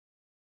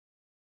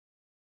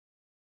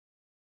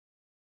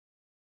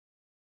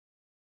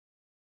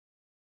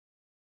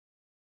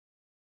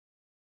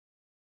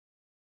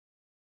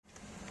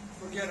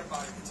forget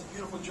about it. It's a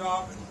beautiful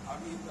job, and I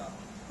mean the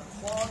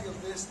quality of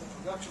this, the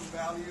production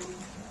value.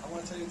 I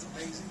want to tell you, it's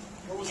amazing.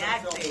 What was that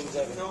film? Was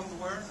it filmed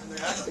where? In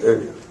the acting?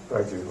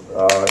 Thank you.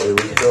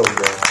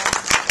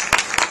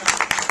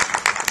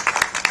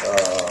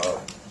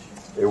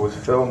 It was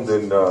filmed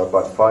in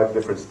about 5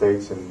 different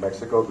states in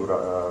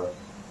Mexico,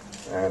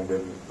 and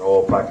in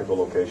all practical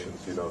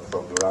locations. You know,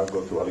 from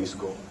Durango to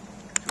Jalisco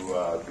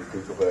to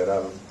Distrito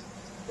Federal,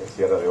 in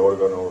Sierra de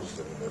Órganos,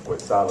 and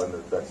Quetzal, and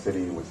that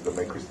city, which is the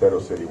main Cristero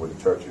city where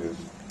the church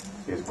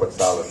is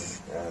Quetzal,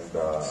 and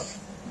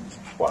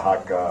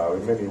Oaxaca.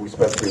 We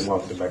spent 3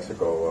 months in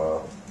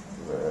Mexico,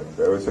 and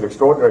it was an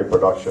extraordinary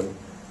production.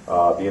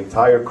 The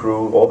entire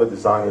crew, all the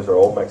designers are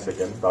all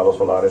Mexican. Lalo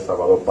Solares,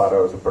 Salvador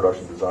Para is a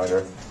production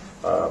designer.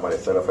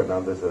 Maricela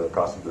Fernandez, a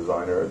costume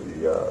designer,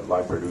 the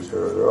line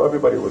producer.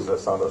 Everybody was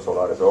Sandra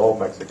Solares. They're all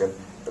Mexican.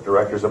 The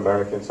director's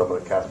American. Some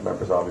of the cast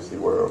members obviously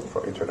were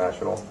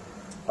international.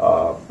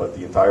 But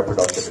the entire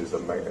production is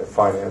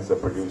financed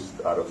and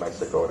produced out of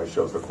Mexico, and it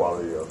shows the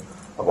quality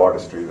of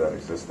artistry that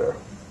exists there.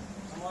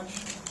 How much?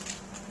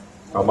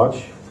 How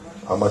much?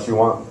 How much you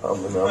want? How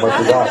much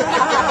you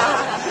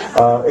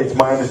got? It's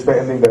my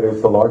understanding that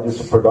it's the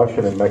largest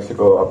production in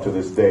Mexico up to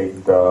this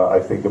date. I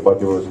think the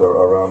budget was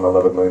around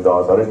 $11 million.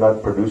 I did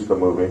not produce the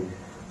movie,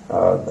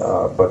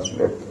 but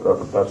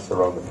that's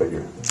around the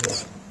figure.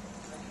 Yeah.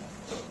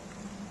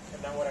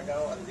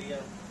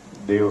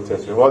 Deal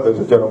testing. Well, there's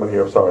a gentleman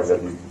here. I'm sorry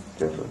that you.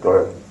 Go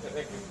ahead. Yeah,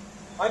 thank you.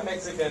 I'm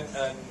Mexican,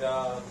 and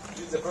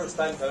this is the first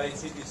time that I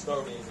see this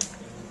story.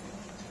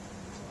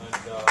 And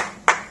so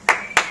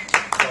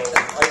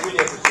I really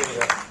appreciate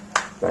that.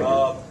 Thank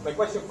you. My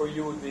question for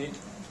you would be,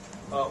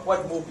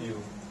 what moved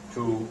you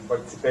to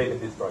participate in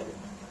this project?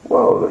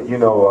 Well, you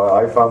know,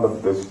 I found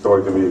this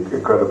story to be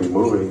incredibly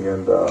moving,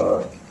 and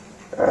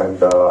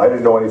I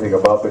didn't know anything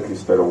about the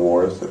Cristero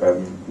Wars,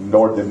 and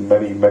nor did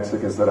many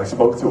Mexicans that I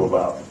spoke to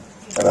about.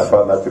 And I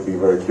found that to be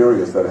very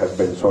curious, that it had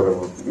been sort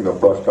of, you know,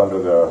 brushed under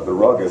the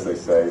rug, as they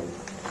say,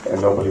 and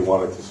nobody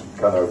wanted to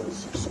kind of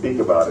speak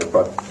about it.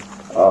 But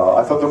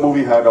I thought the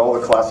movie had all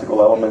the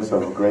classical elements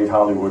of great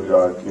Hollywood,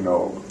 you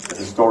know,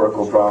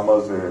 historical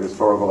dramas,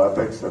 historical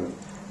epics, and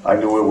I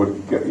knew it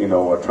would get, you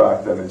know,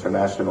 attract an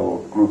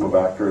international group of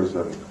actors,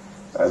 and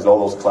as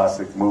all those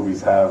classic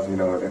movies have, you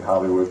know, in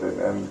Hollywood,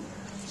 and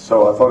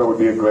so I thought it would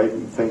be a great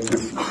thing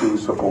to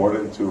support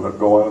and to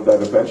go on that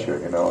adventure,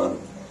 you know. And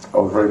I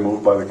was very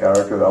moved by the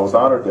character. I was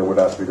honored they would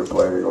ask me to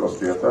play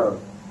Orostieta,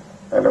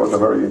 and it was a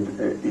very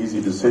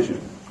easy decision.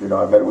 You know,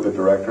 I met with the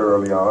director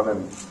early on,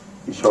 and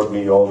he showed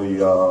me all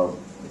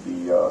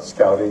the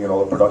scouting and all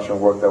the production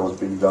work that was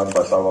being done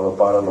by Salvador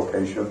Para,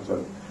 locations,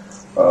 and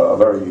a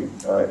very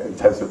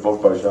intensive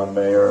book by Jean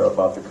Mayer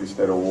about the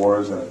Cristero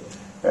Wars, and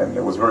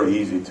it was very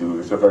easy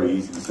it's a very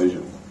easy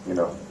decision. You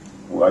know,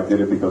 I did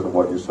it because of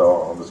what you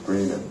saw on the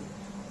screen,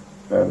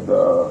 and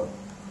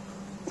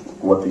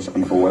what these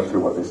people went through,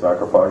 what they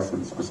sacrificed,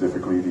 and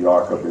specifically the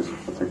arc of this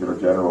particular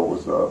general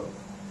was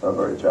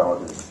very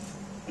challenging.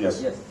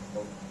 Yes. Yes.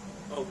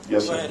 Oh,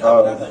 yes. Go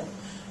ahead,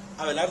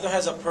 Abelardo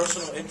has a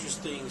personal,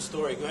 interesting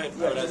story. Go ahead,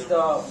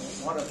 Abelardo.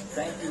 Just want to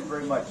thank you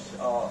very much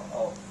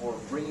for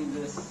bringing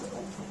this,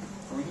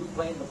 for you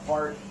playing the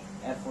part,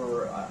 and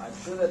for I'm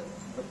sure that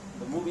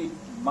the movie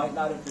might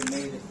not have been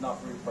made if not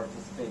for your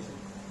participation.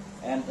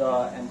 And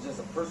just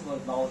a personal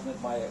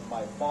acknowledgement.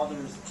 My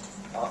father's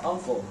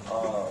uncle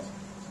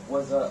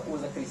was a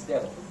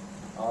Cristero,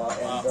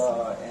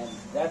 and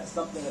that's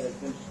something that has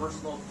been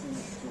personal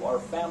to our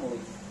family.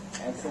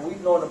 And so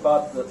we've known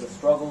about the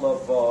struggle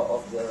of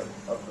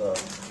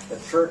the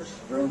church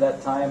during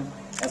that time,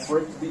 and for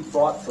it to be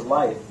brought to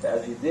life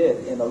as you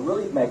did in a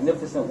really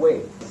magnificent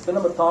way. The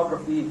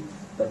cinematography,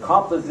 the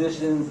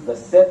compositions, the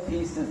set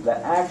pieces, the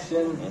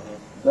action,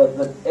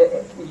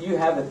 you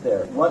have it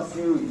there. Once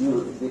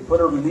they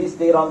put a release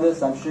date on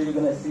this, I'm sure you're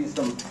going to see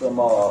some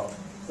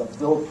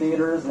film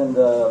theaters, and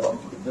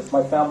just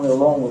my family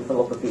alone will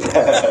fill up a theater.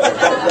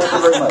 Thank you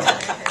very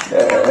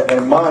much.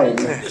 And mine.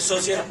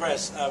 Associated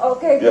Press.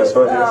 Okay. Yes,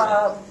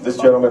 yes. This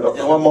gentleman,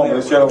 one moment,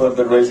 this gentleman has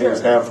been raising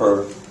his hand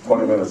for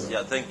 20 minutes.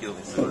 Yeah, thank you,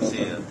 Mr.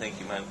 Garcia. Thank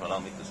you, man, for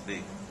allowing me to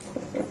speak.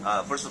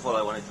 First of all,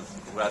 I wanted to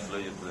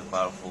congratulate you for the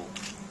powerful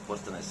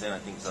puesta en escena. I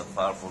think it's a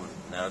powerful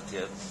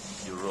narrative.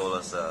 Your role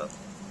as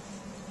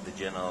the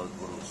General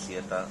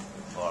Gurusieta,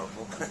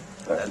 powerful.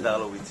 That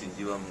dialogue between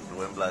you and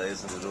Rubén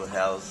Blades in the little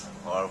house,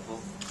 powerful.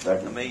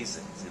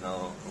 Amazing, you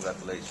know,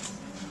 congratulations.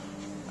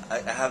 I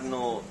have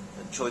no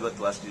choice but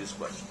to ask you this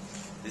question.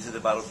 This is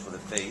the battle for the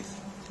faith,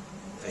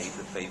 the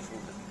faithful,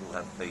 the people who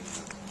have faith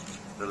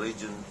in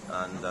religion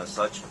and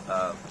such.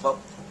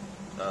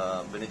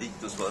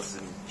 Benedictus was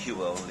in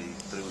Cuba only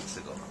 3 weeks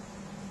ago.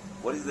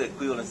 What is the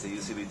equivalence that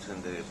you see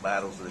between the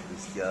battles of the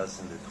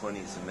Cristianos in the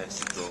 20s in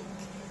Mexico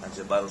and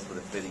the battles for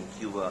the faith in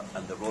Cuba,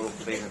 and the role of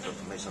faith in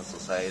transformation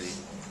society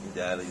in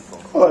the island you come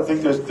from? Well, I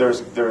think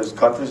there's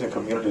countries and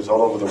communities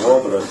all over the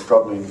world that are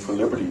struggling for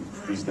liberty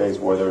these days,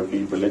 whether it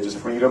be religious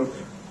freedom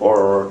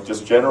or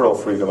just general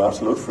freedom,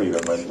 absolute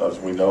freedom. And as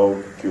we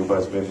know, Cuba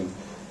has been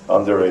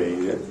under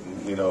a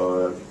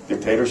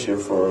dictatorship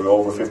for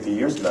over 50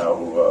 years now.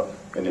 Who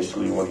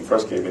initially, when he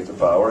first came into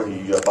power,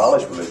 he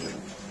abolished religion.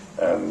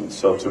 And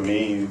so to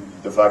me,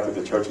 the fact that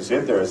the church is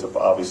in there is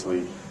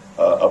obviously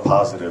a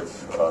positive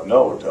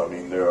note. I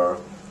mean,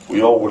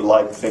 we all would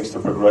like things to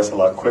progress a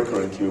lot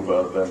quicker in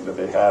Cuba than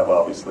they have,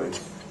 obviously,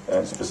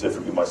 and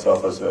specifically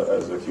myself as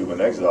a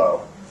Cuban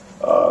exile.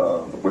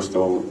 We're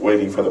still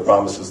waiting for the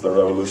promises of the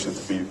revolution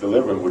to be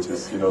delivered, which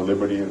is,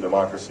 liberty and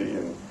democracy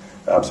and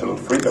absolute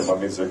freedom. I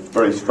mean, it's a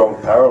very strong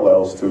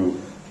parallels to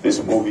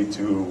this movie,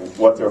 to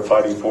what they're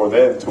fighting for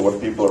then, to what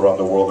people around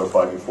the world are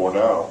fighting for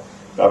now,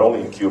 not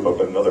only in Cuba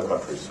but in other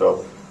countries.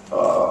 So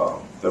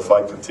the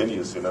fight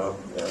continues, and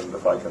the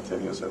fight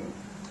continues,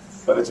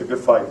 but it's a good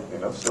fight,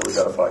 so we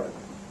got to fight it.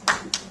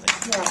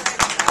 Yeah.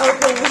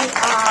 Okay,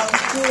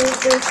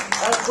 here's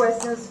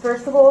questions.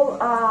 First of all,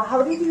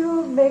 how did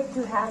you make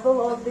to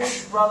handle all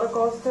these roller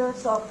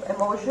coasters of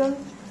emotion?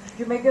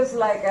 You make us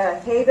like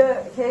hate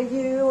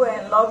you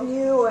and love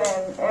you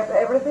and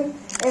everything.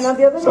 And on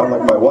the other Sound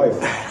hand, like my wife.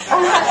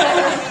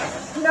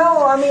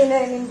 No, I mean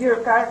in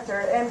your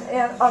character.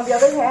 And on the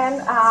other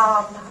hand,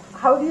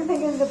 how do you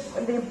think is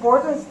the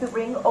importance to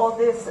bring all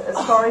these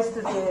stories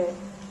to the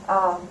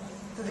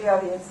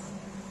audience?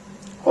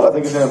 Well, I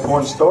think it's an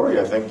important story.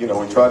 I think, we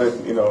try to,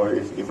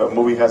 if a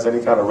movie has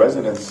any kind of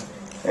resonance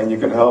and you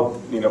can help,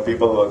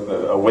 people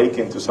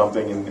awaken to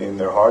something in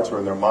their hearts or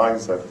in their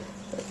minds that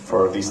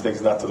for these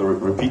things not to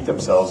repeat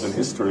themselves in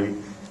history,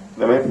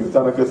 then maybe we've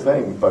done a good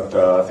thing. But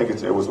I think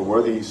it was a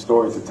worthy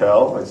story to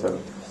tell. It's an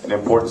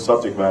important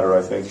subject matter,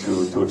 I think,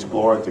 to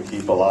explore and to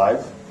keep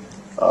alive.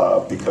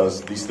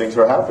 Because these things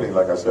are happening,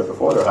 like I said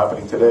before, they're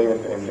happening today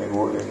in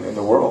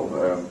the world.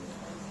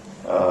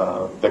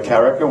 The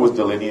character was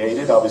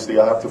delineated. Obviously,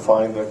 I have to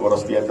find the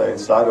Gorostieta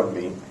inside of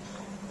me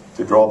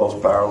to draw those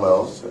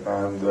parallels.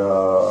 And,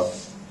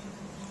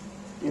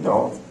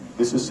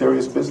 this is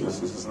serious business.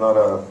 This is not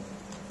to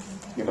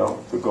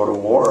go to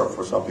war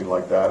for something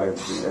like that and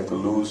to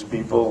lose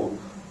people,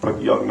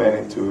 put young men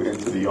into in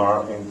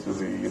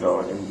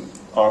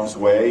arm's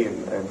way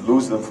and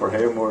lose them for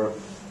him was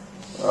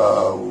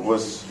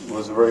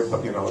very,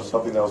 something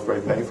that was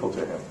very painful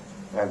to him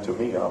and to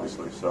me,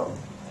 obviously. So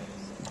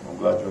I'm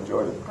glad you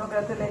enjoyed it.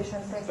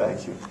 Congratulations.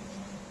 Thank you.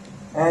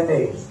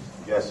 Andy.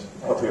 Yes,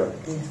 up here.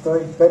 Aquí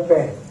estoy,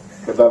 Pepe.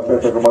 ¿Qué tal,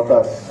 Pepe? ¿Cómo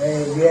estás?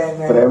 Bien.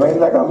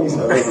 Tremenda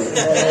camisa.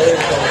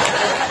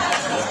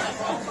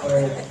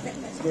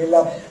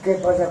 ¿Qué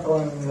pasa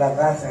con la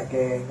raza?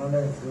 Que no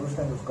les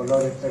gustan los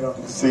colores, pero...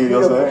 Sí,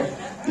 yo sé.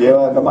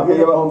 Nomás que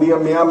llevas un día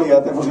en Miami y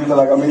ya te pusiste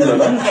la camisa,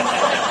 ¿no?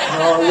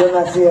 No, yo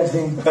nací así.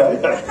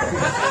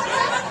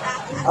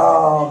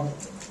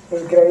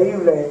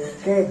 Increíble.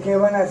 ¿Qué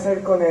van a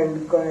hacer con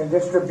el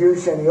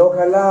distribution? Y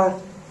ojalá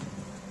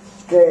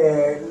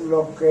que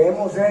lo que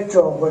hemos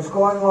hecho, what's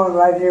going on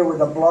right here with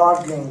the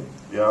blogging,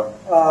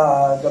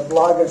 the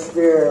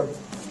blogosphere,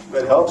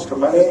 it helps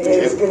tremendously.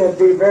 It's going to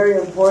be very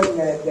important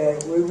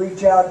that we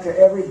reach out to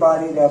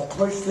everybody to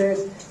push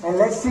this, and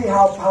let's see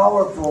how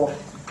powerful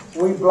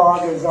we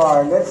bloggers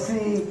are. Let's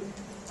see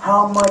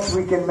how much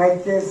we can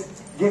make this,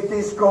 get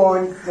this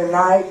going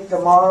tonight,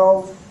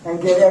 tomorrow,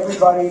 and get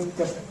everybody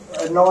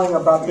knowing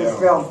about this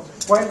film.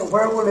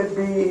 Where will it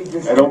be?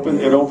 It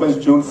opens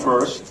June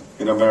 1st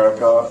in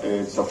America.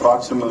 It's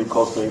approximately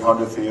close to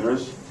 800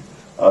 theaters.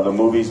 The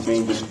movie's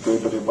being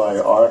distributed by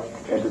ARC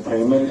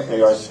Entertainment,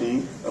 ARC,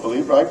 I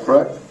believe, right?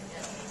 Correct?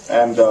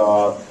 And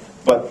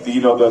but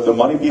the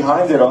money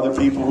behind it are the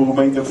people who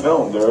made the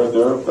film.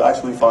 They're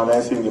actually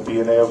financing the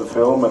P&A of the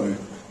film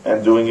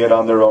and doing it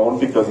on their own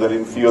because they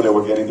didn't feel they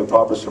were getting the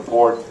proper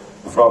support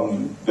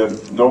from the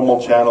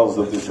normal channels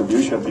of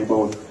distribution.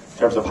 People, in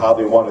terms of how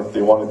they wanted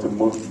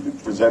to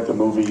present the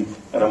movie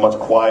in a much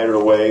quieter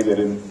way. They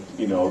didn't,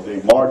 they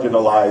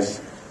marginalized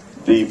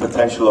the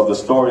potential of the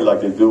story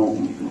like they do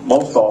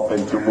most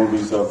often to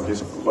movies of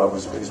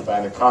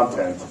Hispanic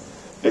content.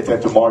 They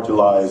tend to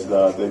marginalize,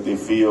 they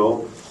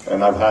feel,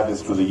 and I've had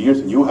this through the years,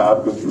 and you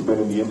have, because you've been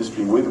in the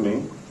industry with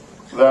me,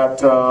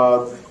 that,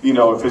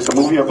 if it's a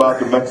movie about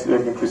the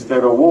Mexican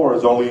Cristero War,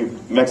 only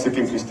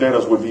Mexican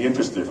Cristeros would be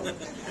interested.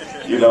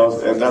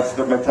 And that's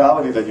the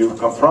mentality that you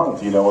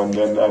confront,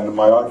 and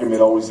my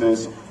argument always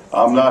is,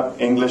 I'm not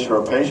English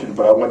or a patient,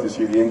 but I went to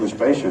see the English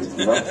patient,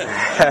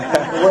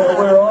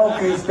 We're all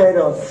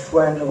Cristeros.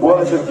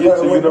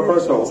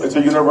 It's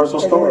a universal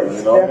story,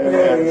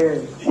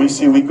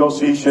 and we go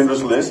see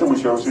Schindler's List, and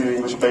we go see the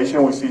English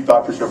patient, we see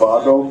Dr.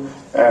 Zhivago,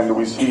 and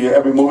we see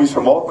every movies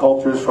from all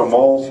cultures, from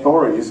all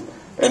stories,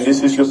 and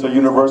this is just a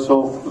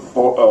universal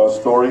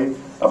story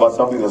about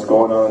something that's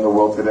going on in the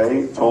world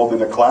today, told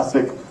in a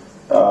classic,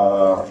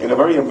 in a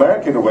very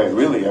American way,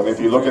 really. I mean, if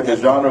you look at the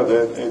genre,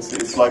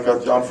 it's like a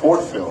John Ford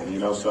film,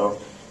 so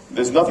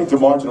there's nothing to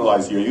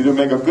marginalize here. You either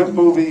make a good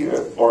movie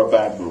or a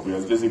bad movie.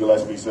 As Dizzy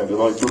Gillespie said, there's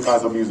only two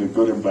kinds of music,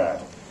 good and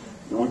bad.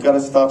 We've got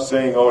to stop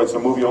saying, it's a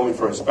movie only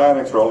for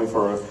Hispanics or only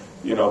for,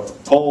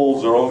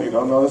 Poles or only,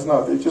 no, it's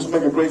not. They just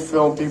make a great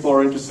film. People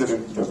are interested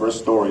in diverse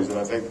stories, and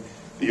I think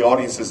the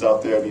audiences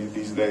out there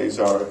these days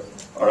are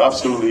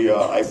absolutely,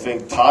 I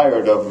think,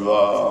 tired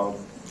of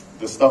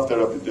the stuff that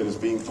is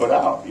being put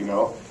out, you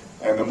know.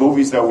 And the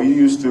movies that we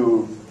used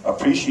to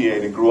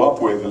appreciate and grew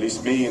up with, at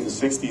least me in the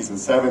 60s and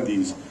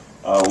 70s,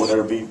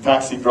 whether it be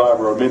Taxi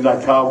Driver or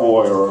Midnight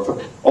Cowboy,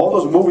 or all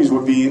those movies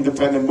would be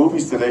independent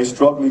movies today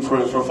struggling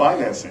for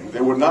financing.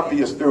 They would not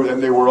be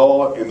and they were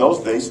all, in those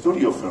days,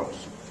 studio films.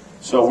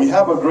 So we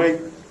have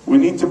we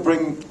need to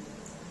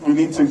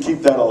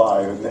keep that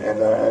alive,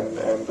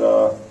 and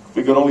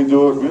we can only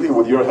do it really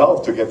with your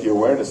help to get the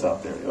awareness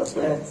out there. That's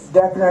it. Yes,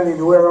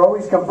 definitely. We're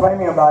always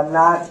complaining about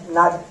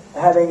not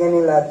having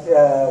any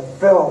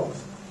films.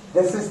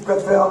 This is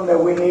the film that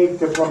we need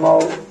to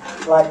promote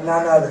like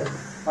none other.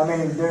 I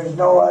mean, there's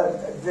no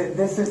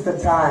this is the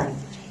time.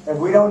 If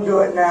we don't do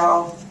it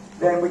now,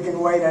 then we can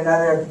wait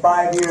another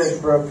 5 years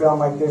for a film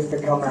like this to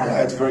come out.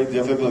 Yeah, it's very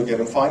difficult to get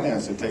them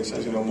financed. It takes,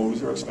 as you know,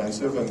 movies are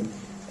expensive, and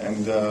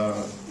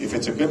if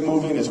it's a good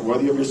movie and it's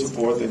worthy of your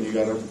support, then you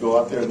got to go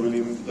out there and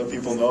really let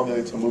people know that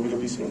it's a movie to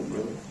be seen.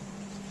 Really.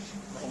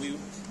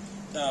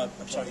 I'm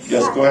sorry.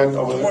 Yes, go ahead.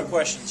 Over there. More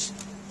questions.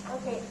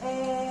 Okay,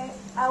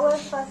 I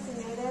was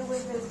fascinated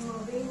with this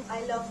movie.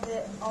 I loved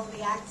all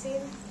the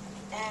acting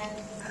and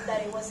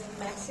that it was in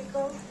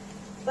Mexico.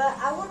 But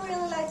I would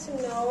really like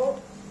to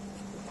know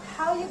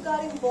how you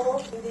got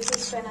involved in this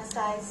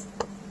Hispanicize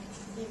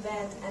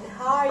event and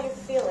how are you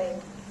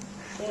feeling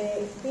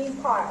being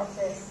part of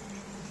this?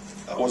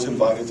 I was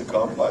invited to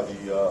come by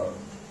the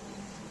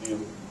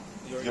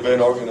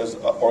event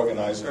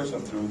organizers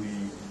and through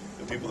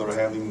the people that are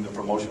handling the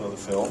promotion of the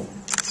film.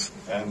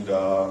 And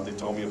they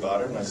told me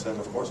about it, and I said,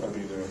 of course I'd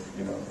be there,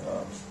 you know.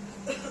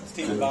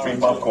 Free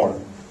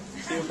popcorn.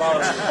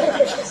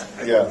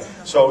 Yeah.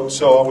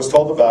 So I was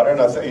told about it,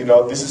 and I thought, you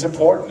know, this is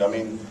important. I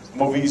mean,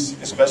 movies,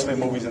 especially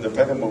movies,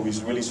 independent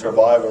movies, really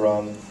survive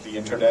around the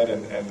internet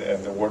and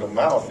the word of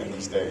mouth in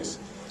these days.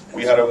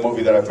 We had a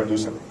movie that I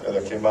produced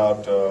that came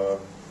out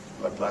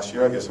like last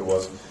year, I guess it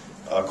was,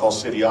 called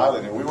City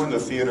Island, and we were in the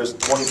theaters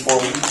 24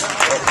 weeks.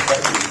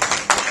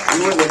 We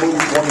were in the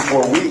movie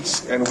 24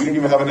 weeks, and we didn't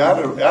even have an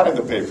ad in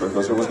the paper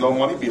because there was no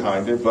money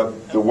behind it.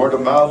 But the word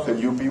of mouth, and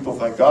you people,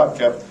 thank God,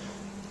 kept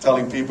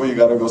telling people you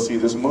got to go see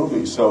this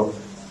movie. So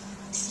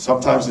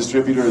sometimes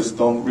distributors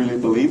don't really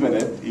believe in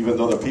it, even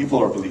though the people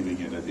are believing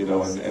in it. You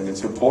know, and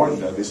it's important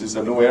that this is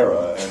a new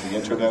era, and the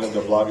internet and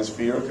the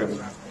blogosphere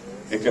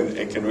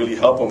can really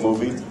help a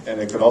movie,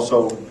 and you can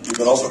also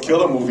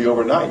kill a movie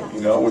overnight. You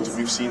know, which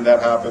we've seen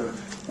that happen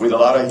with a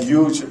lot of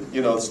huge,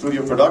 you know,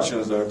 studio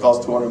productions that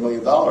cost $200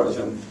 million,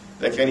 and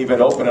they can't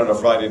even open on a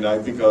Friday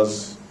night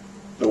because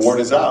the word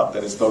is out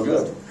that it's no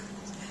good.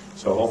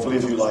 So hopefully,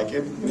 if you like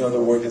it, you know,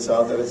 the word gets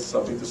out that it's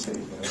something to see. You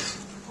know?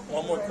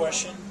 One more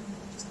question.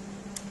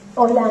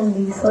 Hola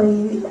Andy,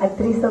 soy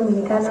actriz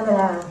dominicana de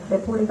la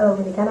República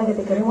Dominicana, que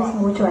te queremos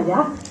mucho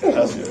allá.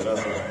 Gracias,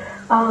 gracias.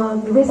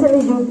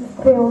 Recently you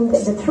filmed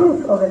The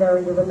Truth over there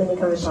in the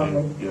Dominican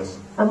Republic. Yes.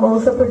 I'm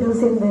also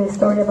producing the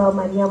story about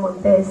Maria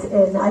Montes,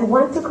 and I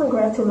want to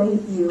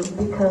congratulate you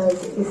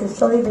because it's a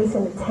story based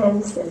in the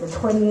 10s and the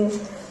 20s.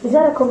 It's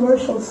not a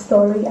commercial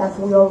story as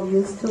we all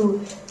used to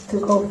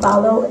go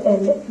follow,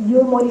 and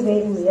you're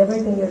motivating me,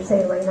 everything you're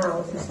saying right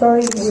now. The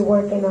story we're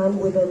working on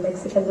with the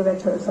Mexican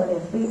director, Sonia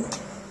Fritz,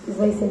 is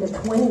based in the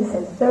 20s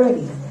and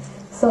 30s.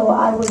 So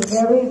I was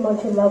very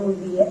much in love with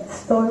the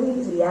story,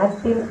 the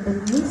acting, the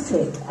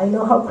music. I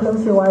know how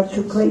close you are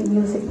to great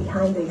music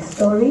behind the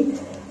story,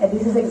 and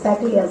this is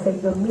exactly as a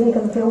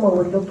Dominican film what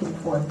we're looking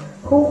for.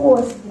 Who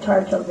was in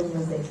charge of the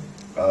music?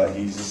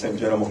 He's the same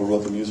gentleman who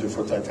wrote the music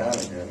for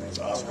Titanic, and he's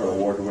Oscar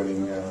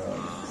award-winning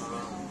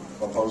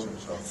composer.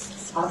 So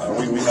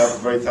we have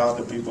very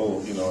talented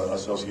people, you know,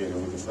 associated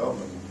with the film,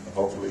 and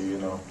hopefully, you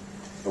know,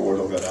 the word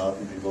will get out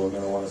and people are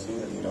going to want to see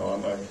it. You know,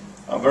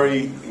 I'm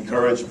very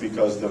encouraged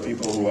because the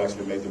people who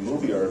actually made the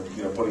movie are,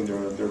 you know, putting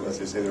their as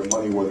they say, their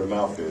money where their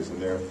mouth is,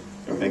 and they're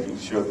making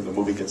sure that the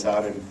movie gets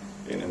out in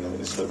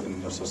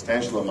a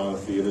substantial amount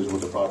of theaters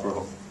with the proper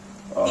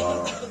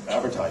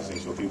advertising,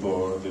 so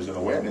there's an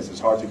awareness. It's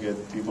hard to get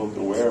people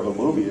aware of a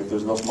movie if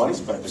there's no money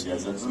spent against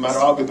it. It doesn't matter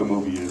how good the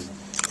movie is.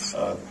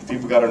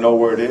 People got to know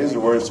where it is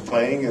and where it's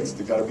playing. There's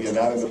got to be an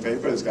ad in the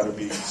paper. There's got to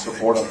be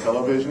support on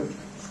television.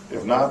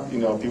 If not, you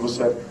know, people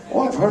said, "Oh,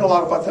 I've heard a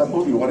lot about that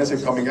movie. When is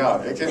it coming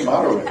out?" It came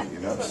out already, you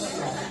know.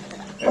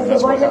 And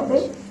that's what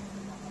happens.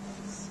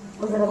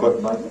 Was it a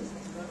big budget?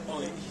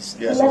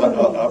 Yes,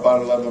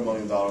 about $11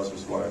 million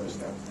is what I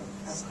understand.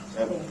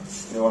 And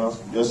anyone else?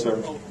 Yes, sir.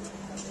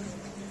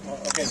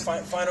 Okay,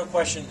 final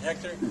question,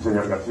 Hector.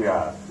 Señor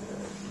Garcia,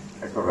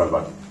 Hector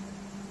Galvan.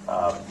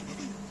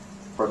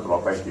 First of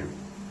all, thank you.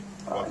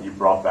 You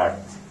brought back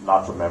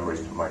lots of memories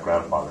to my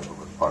grandfather, who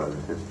was part of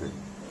this history.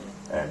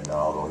 And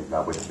although he's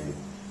not with me,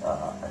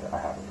 I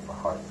have it in my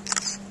heart.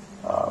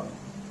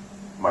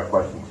 My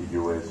question to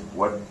you is,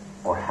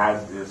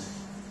 has this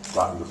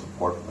gotten the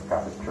support from the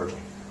Catholic Church?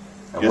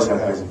 And yes,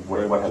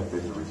 what has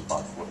been the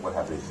response? What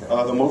have they said?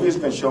 The movie has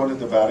been shown at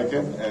the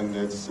Vatican, and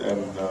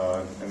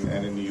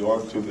and in New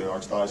York, to the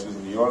Archdiocese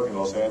of New York and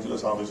Los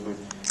Angeles, obviously,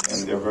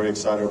 and they're very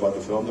excited about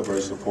the film. They're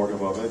very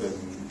supportive of it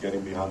and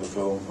getting behind the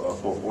film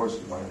full force,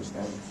 is my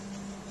understanding.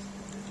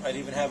 might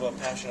even have a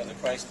Passion of the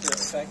Christ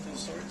effect in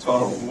sorts.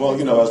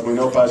 Well, as we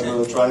know, Passion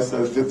of the Christ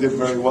did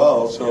very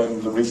well, so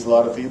and reached a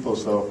lot of people.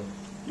 So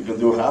you can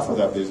do half of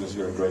that business,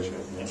 you're in great shape.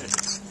 Yeah.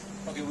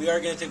 Okay, we are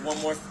going to take one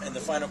more and the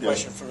final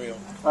question for Rio.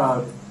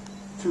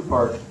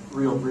 Two-part,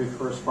 real brief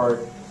first part.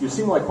 You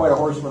seem like quite a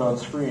horseman on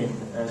screen,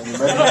 and you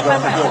mentioned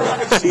John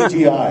before.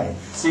 CGI.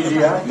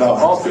 CGI? No.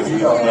 All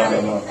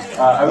CGI? No.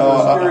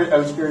 I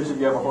was curious if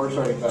you have a horse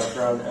riding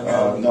background. And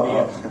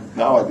no,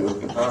 now I do.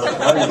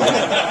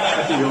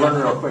 I think you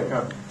learn real quick,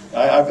 huh?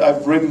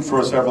 I've ridden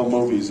for several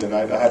movies, and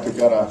I had to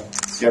get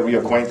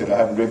reacquainted. I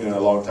hadn't ridden in a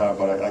long time,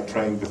 but I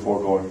trained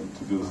before going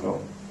to do the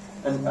film.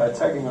 And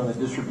tagging on the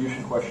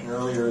distribution question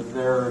earlier,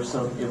 there are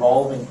some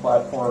evolving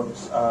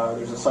platforms.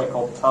 There's a site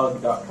called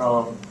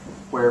tug.com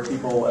where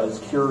people as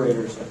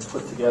curators can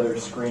put together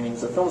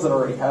screenings of films that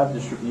already have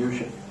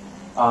distribution.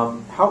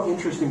 How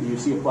interesting do you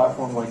see a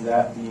platform like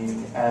that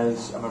being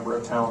as a member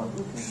of talent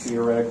who can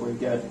theoretically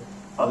get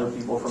other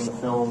people from the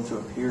film to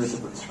appear to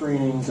put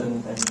screenings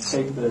and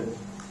take the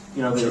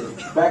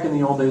back in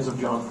the old days of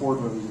John Ford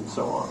movies and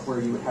so on,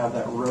 where you would have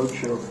that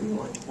roadshow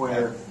feeling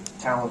where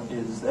talent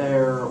is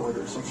there, or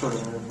there's some sort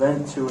of an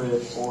event to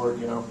it, or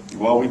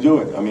Well, we do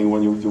it. I mean,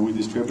 when we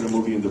distribute a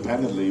movie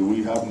independently,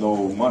 we have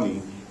no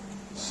money,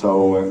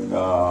 so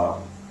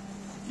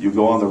you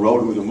go on the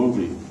road with a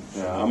movie.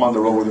 I'm on the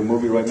road with a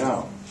movie right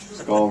now.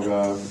 It's called,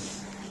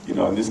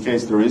 in this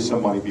case, there is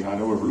some money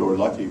behind it. We're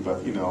lucky,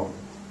 but you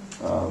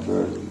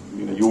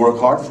work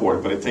hard for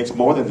it, but it takes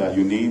more than that.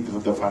 You need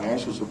the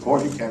financial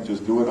support. You can't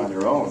just do it on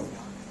your own,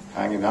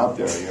 hanging out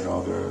there.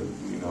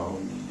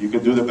 You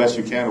can do the best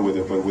you can with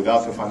it, but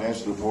without the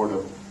financial support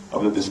of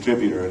the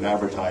distributor and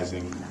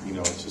advertising,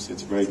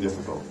 it's very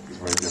difficult. It's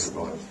very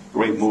difficult.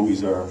 Great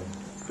movies are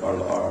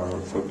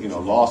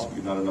lost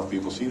because not enough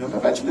people see them.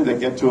 Eventually they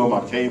get to them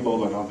on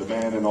cable and on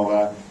demand and all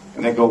that,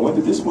 and they go, when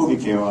did this movie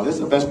came out? This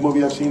is the best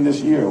movie I've seen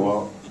this year.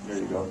 Well, there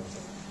you go.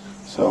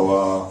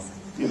 So,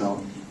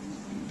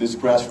 this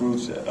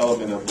grassroots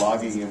element of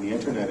blogging and the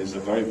internet is a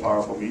very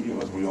powerful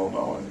medium, as we all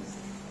know.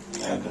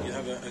 You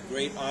have a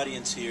great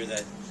audience here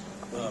that,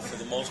 for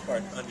the most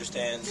part,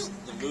 understands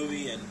the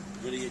movie and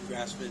really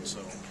grasps it,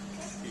 so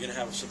you're going to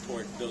have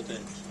support built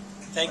in.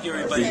 Thank you,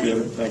 everybody. I appreciate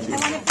it. Thank you.